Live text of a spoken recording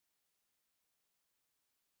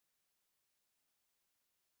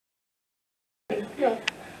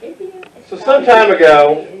So some time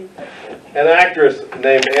ago, an actress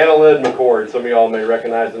named Annalyn McCord, some of y'all may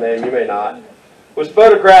recognize the name, you may not, was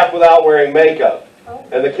photographed without wearing makeup.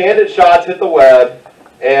 And the candid shots hit the web,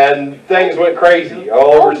 and things went crazy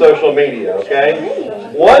all over social media, okay?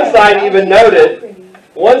 One site even noted,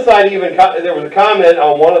 there was a comment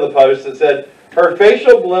on one of the posts that said, her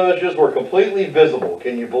facial blemishes were completely visible.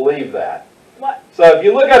 Can you believe that? What? So if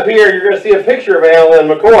you look up here, you're going to see a picture of Annalyn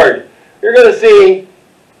McCord. You're going to see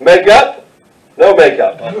makeup, no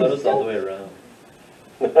makeup. I'll put us all the way around.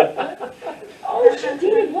 Oh, she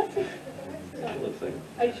did. What's it?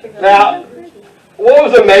 Now, what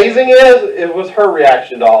was amazing is, it was her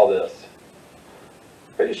reaction to all this.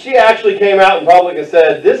 She actually came out in public and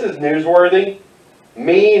said, this is newsworthy,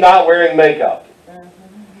 me not wearing makeup.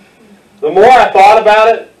 The more I thought about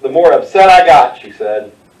it, the more upset I got, she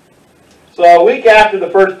said. So a week after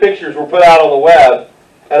the first pictures were put out on the web,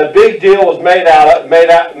 and a big deal was made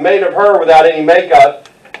of her without any makeup,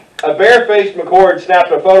 a bare-faced McCord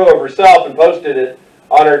snapped a photo of herself and posted it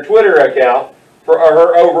on her Twitter account for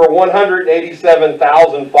her over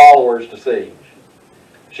 187,000 followers to see.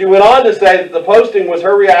 She went on to say that the posting was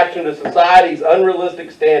her reaction to society's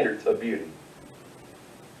unrealistic standards of beauty.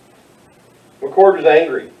 McCord was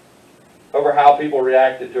angry over how people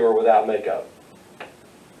reacted to her without makeup.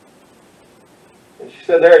 And she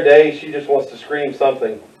said there are days she just wants to scream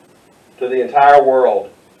something to the entire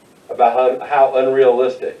world about how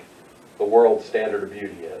unrealistic the world's standard of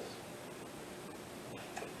beauty is.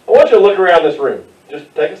 I want you to look around this room.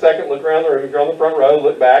 Just take a second, look around the room. If you're on the front row,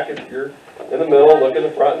 look back. If you're in the middle, look in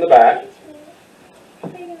the front and the back.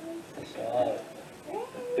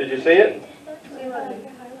 Did you see it?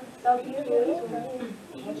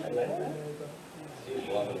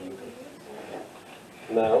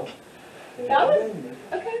 No. That was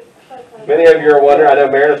okay. Many of you are wondering, I know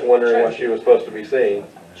Meredith's wondering what she was supposed to be seeing.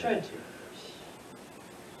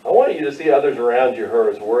 I want you to see others around you who are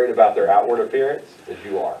as worried about their outward appearance as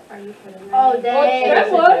you are. Oh, dang.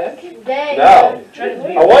 No.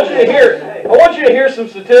 I want you to hear some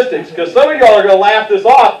statistics, because some of y'all are going to laugh this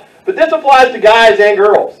off, but this applies to guys and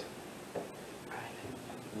girls.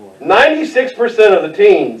 96% of the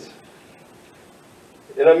teens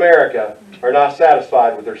in America are not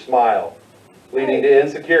satisfied with their smile, leading to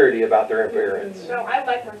insecurity about their appearance. No, I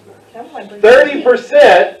like my smile.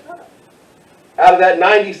 30% out of that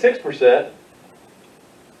 96%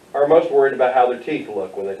 are most worried about how their teeth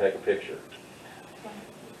look when they take a picture.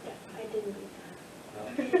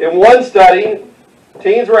 In one study,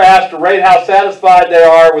 teens were asked to rate how satisfied they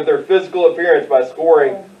are with their physical appearance by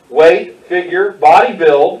scoring weight, figure, body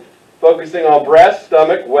build, focusing on breast,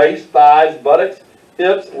 stomach, waist, thighs, buttocks,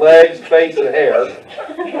 hips, legs, face, and hair.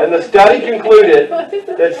 And the study concluded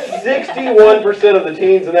that 61% of the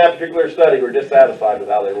teens in that particular study were dissatisfied with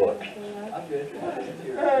how they looked.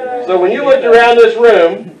 So when you looked around this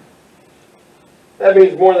room, that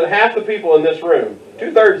means more than half the people in this room,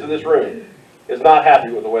 2/3 of this room, is not happy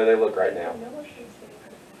with the way they look right now.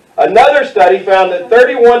 Another study found that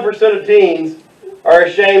 31% of teens are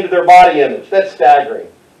ashamed of their body image. That's staggering.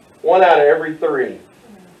 1 out of every 3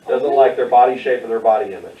 doesn't like their body shape or their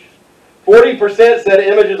body image. 40% said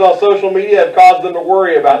images on social media have caused them to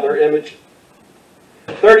worry about their image.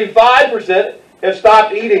 35% have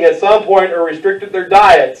stopped eating at some point or restricted their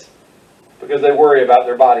diets because they worry about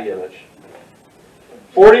their body image.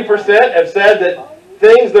 40% have said that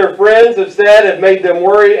things their friends have said have made them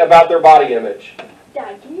worry about their body image.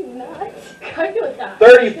 Dad, can you not? Can't do that.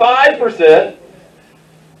 35%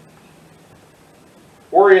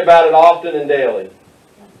 worry about it often and daily.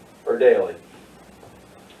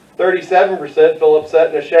 37% feel upset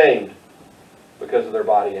and ashamed because of their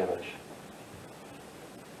body image.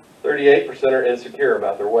 38% are insecure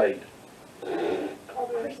about their weight.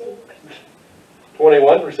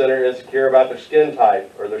 21% are insecure about their skin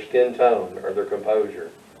type or their skin tone or their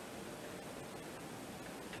composure.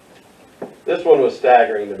 This one was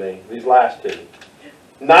staggering to me, these last two.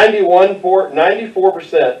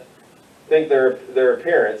 94% think their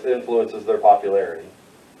appearance influences their popularity.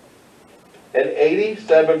 And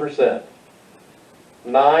 87%,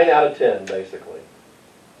 9 out of 10 basically.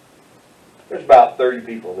 There's about 30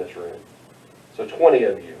 people in this room. So 20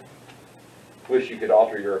 of you wish you could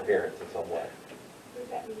alter your appearance in some way.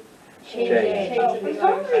 Change.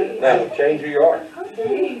 No, change who you are.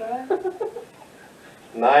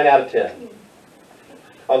 9 out of 10.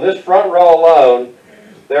 On this front row alone,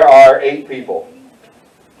 there are 8 people.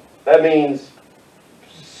 That means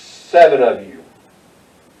 7 of you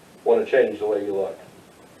want to change the way you look.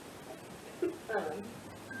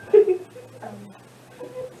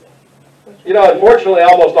 You know, unfortunately,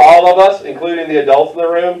 almost all of us, including the adults in the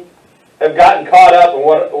room, have gotten caught up in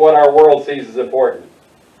what our world sees as important.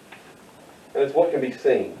 And it's what can be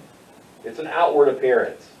seen. It's an outward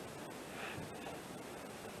appearance.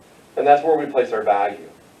 And that's where we place our value.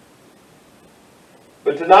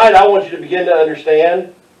 But tonight, I want you to begin to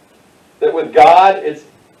understand that with God, it's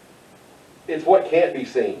what can't be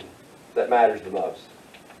seen that matters the most.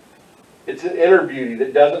 It's an inner beauty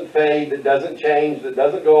that doesn't fade, that doesn't change, that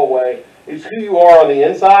doesn't go away. It's who you are on the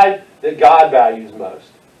inside that God values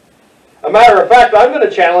most. A matter of fact, I'm going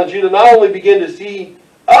to challenge you to not only begin to see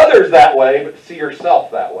others that way, but to see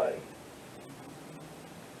yourself that way.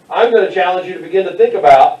 I'm going to challenge you to begin to think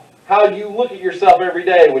about how you look at yourself every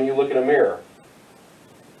day when you look in a mirror.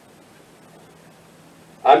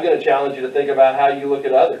 I'm going to challenge you to think about how you look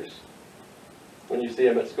at others when you see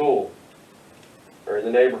them at school, or in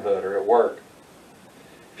the neighborhood, or at work.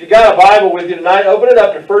 If you got a Bible with you tonight, open it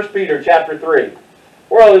up to 1 Peter chapter 3.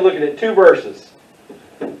 We're only looking at 2 verses.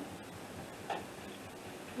 Wait.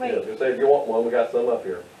 I was going to say, if you want one, we got some up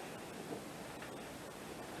here.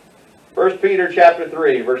 1 Peter chapter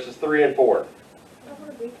 3, verses 3 and 4. I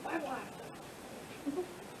want to read the Bible.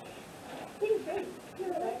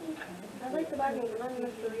 I like the Bible, but not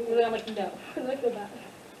enough to read. I'm like, no. I like the Bible.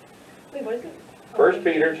 Wait, what is it? 1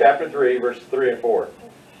 Peter chapter 3, verses 3 and 4.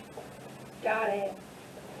 Got it.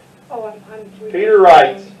 Oh, I'm Peter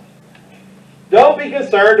writes, "Don't be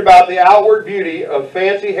concerned about the outward beauty of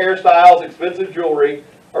fancy hairstyles, expensive jewelry,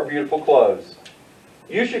 or beautiful clothes.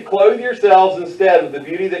 You should clothe yourselves instead with the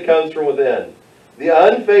beauty that comes from within, the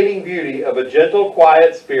unfading beauty of a gentle,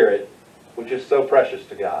 quiet spirit, which is so precious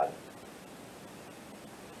to God."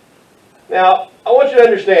 Now, I want you to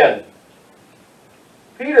understand,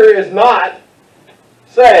 Peter is not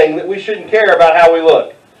saying that we shouldn't care about how we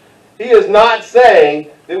look. He is not saying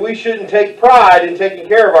that we shouldn't take pride in taking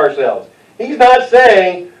care of ourselves. He's not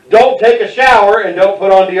saying, don't take a shower and don't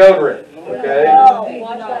put on deodorant. Okay? No.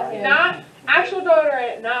 Not actual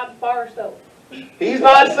deodorant, not bar soap. He's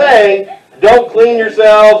not saying, don't clean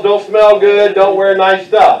yourselves, don't smell good, don't wear nice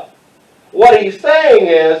stuff. What he's saying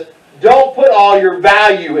is, don't put all your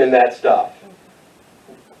value in that stuff.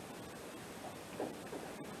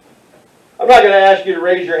 I'm not going to ask you to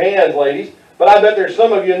raise your hands, ladies, but I bet there's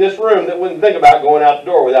some of you in this room that wouldn't think about going out the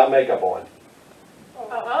door without makeup on.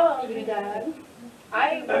 You dad.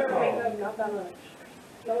 I wear makeup not that much.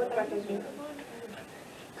 No one practices makeup.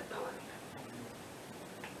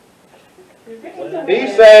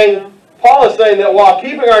 He's saying, Paul is saying that while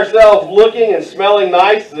keeping ourselves looking and smelling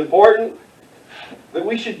nice is important, that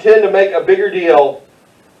we should tend to make a bigger deal,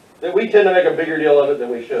 that we tend to make a bigger deal of it than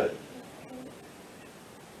we should.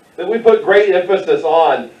 That we put great emphasis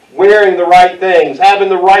on wearing the right things, having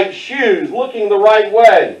the right shoes, looking the right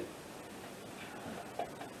way.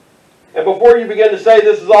 And before you begin to say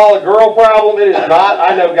this is all a girl problem, it is not.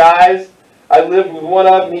 I know guys. I lived with one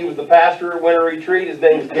of them. He was the pastor at Winter Retreat. His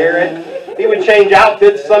name is Garrett. He would change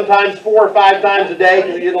outfits sometimes 4 or 5 times a day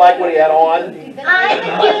because he didn't like what he had on.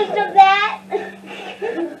 I'm accused of that.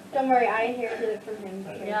 Don't worry, I inherited it from him.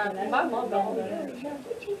 Yeah, my mom don't.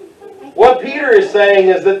 What Peter is saying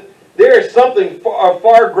is that there is something of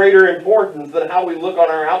far greater importance than how we look on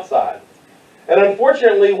our outside. And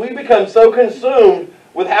unfortunately, we become so consumed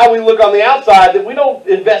with how we look on the outside that we don't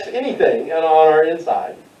invest anything on our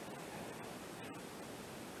inside.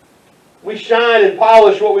 We shine and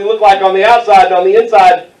polish what we look like on the outside, and on the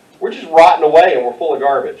inside, we're just rotting away and we're full of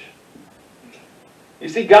garbage. You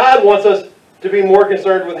see, God wants us to be more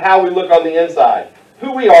concerned with how we look on the inside.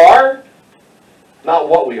 Who we are, not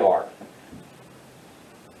what we are.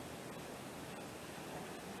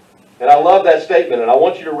 And I love that statement, and I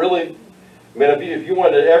want you to really, I mean, if you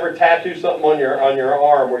wanted to ever tattoo something on your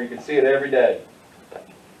arm where you can see it every day,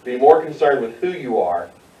 be more concerned with who you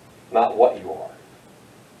are, not what you are.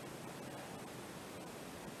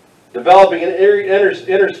 Developing an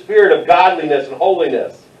inner spirit of godliness and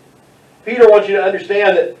holiness. Peter wants you to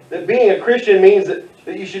understand that being a Christian means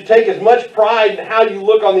that you should take as much pride in how you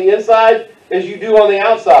look on the inside as you do on the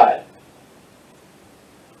outside.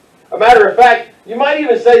 A matter of fact, you might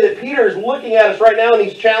even say that Peter is looking at us right now and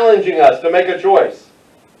he's challenging us to make a choice.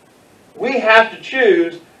 We have to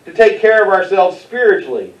choose to take care of ourselves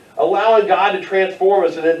spiritually, allowing God to transform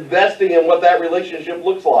us and investing in what that relationship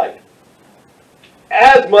looks like.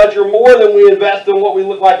 As much or more than we invest in what we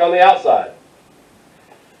look like on the outside.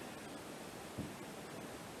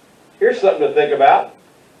 Here's something to think about.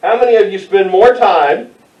 How many of you spend more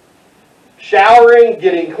time showering,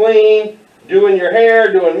 getting clean, doing your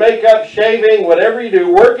hair, doing makeup, shaving, whatever you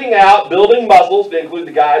do, working out, building muscles, to include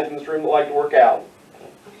the guys in this room that like to work out,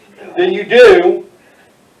 than you do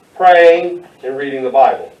praying, and reading the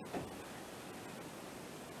Bible.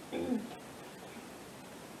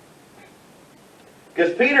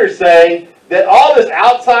 Because Peter's saying that all this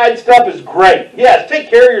outside stuff is great. Yes,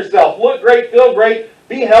 take care of yourself. Look great, feel great,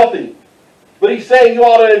 be healthy. But he's saying you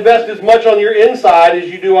ought to invest as much on your inside as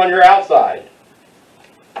you do on your outside.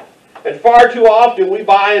 And far too often we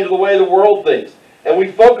buy into the way the world thinks. And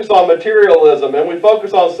we focus on materialism, and we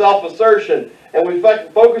focus on self-assertion, and we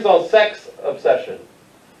focus on sex obsession.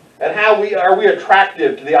 And how are we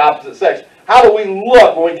attractive to the opposite sex? How do we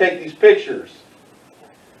look when we take these pictures?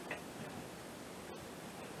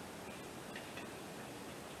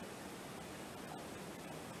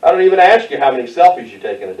 I don't even ask you how many selfies you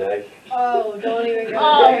take in a day. Oh, don't even go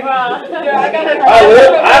Oh, there. bro.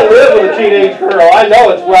 I live with a teenage girl. I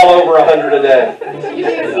know it's well over 100 a day. You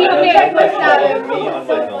should see me I pushed out of Me on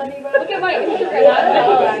my phone. Look at my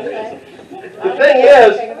Instagram. The thing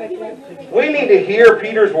is, we need to hear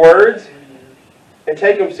Peter's words and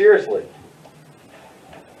take them seriously.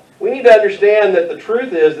 We need to understand that the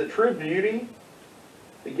truth is that true beauty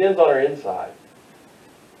begins on our inside,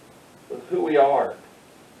 with who we are,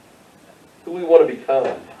 who we want to become,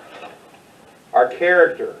 our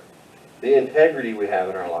character, the integrity we have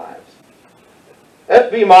in our lives.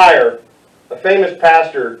 F.B. Meyer, a famous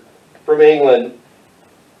pastor from England,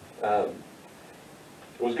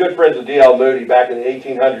 was good friends with D.L. Moody back in the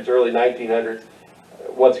 1800s, early 1900s.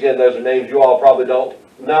 Once again, those are names you all probably don't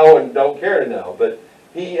know and don't care to know, but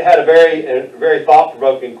he had a very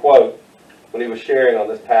thought-provoking quote when he was sharing on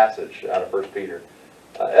this passage out of 1 Peter.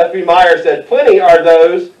 F.B. Meyer said, "Plenty are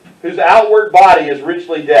those whose outward body is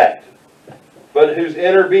richly decked, but whose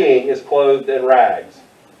inner being is clothed in rags,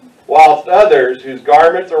 whilst others whose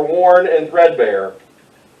garments are worn and threadbare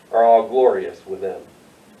are all glorious within."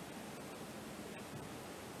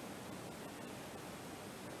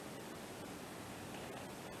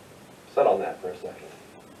 Sit on that for a second.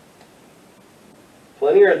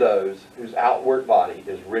 Plenty are those whose outward body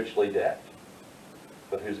is richly decked,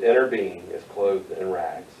 but whose inner being is clothed in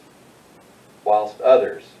rags, whilst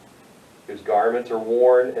others whose garments are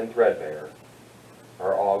worn and threadbare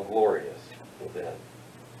are all glorious within.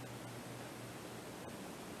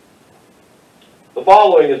 The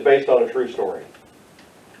following is based on a true story.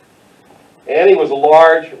 Annie was a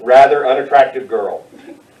large, rather unattractive girl.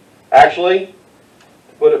 Actually,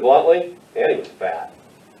 to put it bluntly, Annie was fat.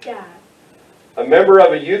 Dad. A member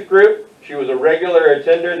of a youth group, she was a regular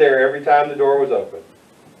attender there every time the door was open.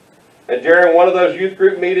 And during one of those youth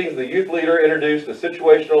group meetings, the youth leader introduced a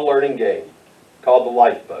situational learning game called the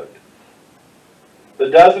lifeboat. The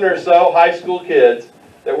dozen or so high school kids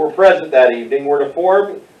that were present that evening were to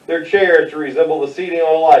form their chairs to resemble the seating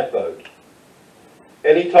on a lifeboat.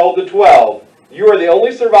 And he told the 12, "You are the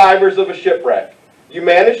only survivors of a shipwreck. You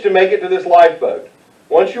managed to make it to this lifeboat.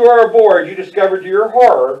 Once you are aboard, you discover to your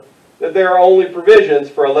horror that there are only provisions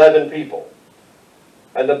for 11 people.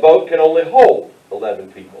 And the boat can only hold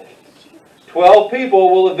 11 people. 12 people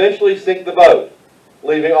will eventually sink the boat,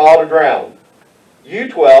 leaving all to drown. You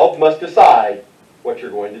 12 must decide what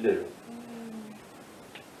you're going to do."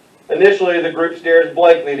 Initially, the group stares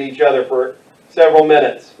blankly at each other for several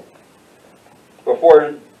minutes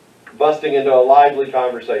before busting into a lively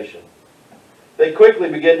conversation. They quickly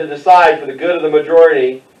begin to decide, for the good of the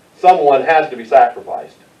majority, someone has to be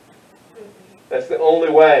sacrificed. That's the only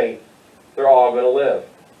way they're all going to live.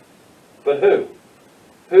 But who?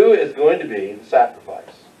 Who is going to be the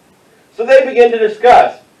sacrifice? So they begin to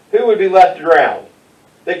discuss who would be left to drown.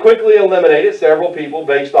 They quickly eliminated several people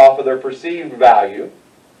based off of their perceived value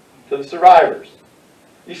to the survivors.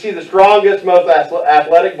 You see, the strongest, most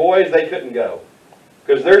athletic boys, they couldn't go,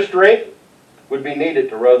 because their strength would be needed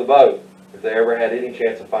to row the boat if they ever had any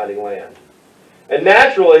chance of finding land. And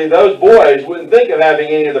naturally, those boys wouldn't think of having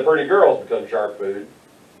any of the pretty girls become shark food.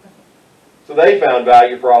 So they found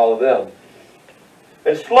value for all of them.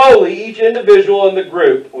 And slowly, each individual in the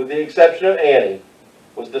group, with the exception of Annie,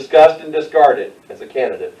 was discussed and discarded as a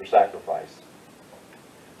candidate for sacrifice.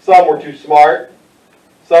 Some were too smart,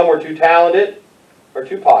 some were too talented, or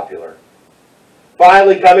too popular.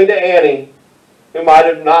 Finally, coming to Annie, who might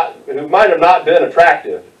have not been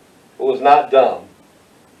attractive, but was not dumb,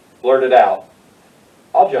 blurted out,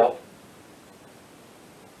 "I'll jump."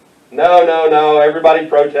 No, everybody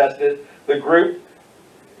protested. The group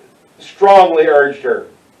strongly urged her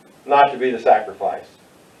not to be the sacrifice.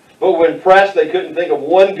 But when pressed, they couldn't think of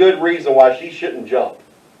one good reason why she shouldn't jump.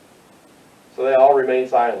 So they all remained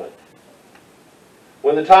silent.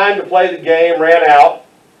 When the time to play the game ran out,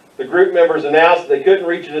 the group members announced that they couldn't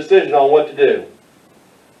reach a decision on what to do.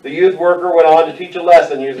 The youth worker went on to teach a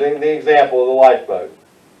lesson using the example of the lifeboat.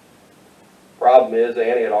 Problem is,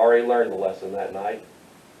 Annie had already learned the lesson that night.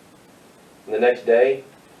 And the next day,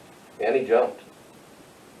 Annie jumped.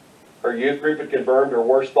 Her youth group had confirmed her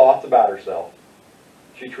worst thoughts about herself.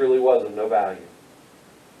 She truly was of no value.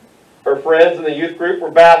 Her friends in the youth group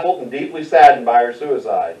were baffled and deeply saddened by her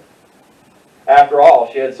suicide. After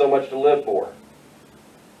all, she had so much to live for.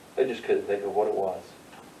 They just couldn't think of what it was.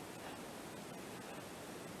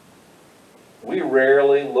 We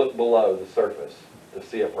rarely look below the surface to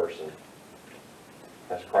see a person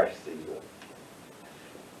as Christ sees them.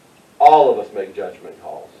 All of us make judgment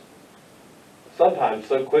calls. Sometimes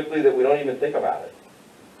so quickly that we don't even think about it.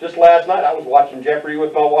 Just last night I was watching Jeopardy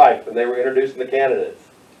with my wife and they were introducing the candidates.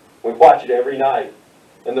 We watch it every night.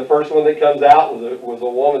 And the first one that comes out was a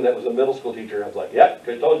woman that was a middle school teacher. I was like, yep,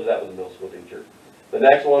 could have told you that was a middle school teacher. The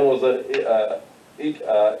next one was an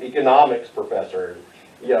economics professor.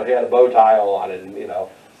 You know, he had a bow tie on it, and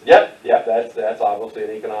yep, that's obviously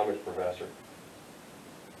an economics professor.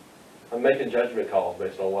 I'm making judgment calls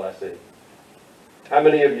based on what I see. How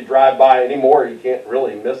many of you drive by anymore? You can't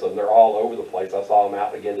really miss them. They're all over the place. I saw them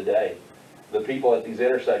out again today. The people at these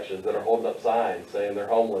intersections that are holding up signs saying they're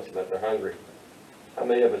homeless and that they're hungry. How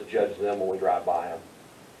many of us judge them when we drive by them?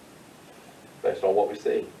 Based on what we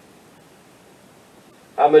see.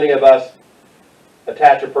 How many of us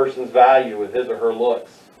attach a person's value with his or her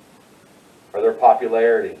looks, or their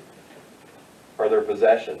popularity, or their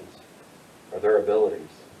possessions, or their abilities?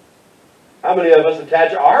 How many of us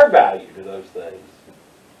attach our value to those things?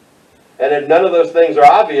 And if none of those things are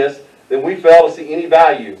obvious, then we fail to see any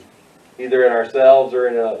value, either in ourselves or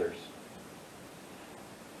in others.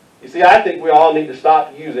 You see, I think we all need to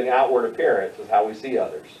stop using outward appearance as how we see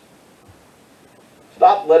others.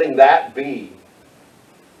 Stop letting that be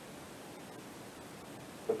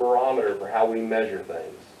the barometer for how we measure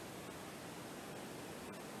things.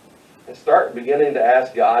 And start beginning to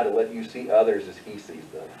ask God to let you see others as He sees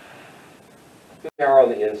them. Who they are on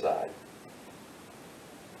the inside.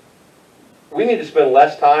 We need to spend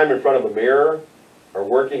less time in front of a mirror or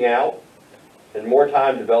working out and more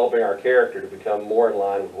time developing our character to become more in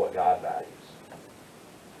line with what God values.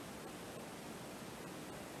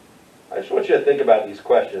 I just want you to think about these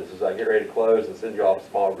questions as I get ready to close and send you off to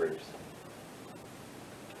small groups.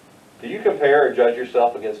 Do you compare or judge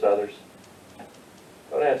yourself against others?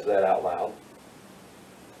 Don't answer that out loud.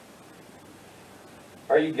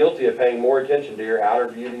 Are you guilty of paying more attention to your outer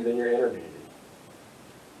beauty than your inner beauty?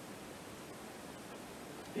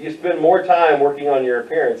 Do you spend more time working on your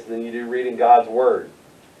appearance than you do reading God's Word,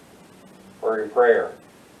 or in prayer,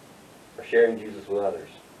 or sharing Jesus with others?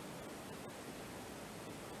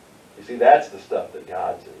 You see, that's the stuff that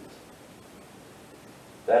God sees.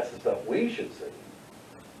 That's the stuff we should see,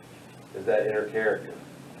 is that inner character.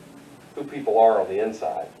 Who people are on the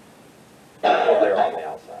inside, what they're on the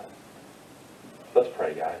outside. Let's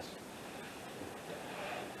pray, guys.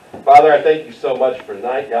 Father, I thank you so much for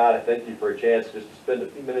tonight, God. I thank you for a chance just to spend a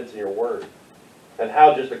few minutes in your Word. And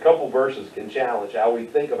how just a couple verses can challenge how we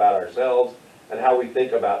think about ourselves and how we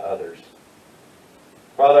think about others.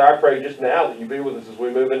 Father, I pray just now that you be with us as we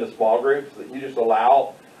move into small groups, that you just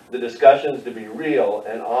allow the discussions to be real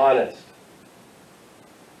and honest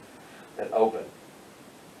and open.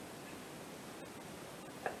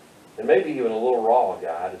 And maybe even a little raw,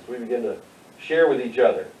 God, as we begin to share with each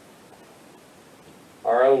other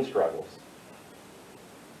our own struggles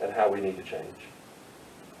and how we need to change.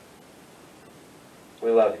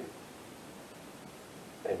 We love you.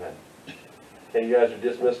 Amen. Okay, you guys are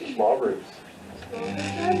dismissed to small groups.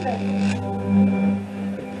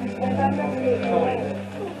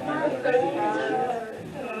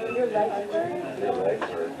 Your legs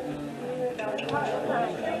hurt.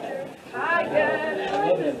 Hi, good.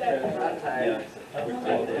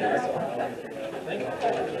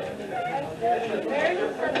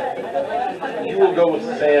 You will go with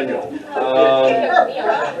Samuel.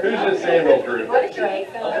 Who's in Samuel's group? Are you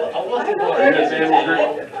in Samuel's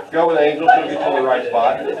group? Go with Angel, she'll get you in the right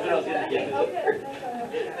spot.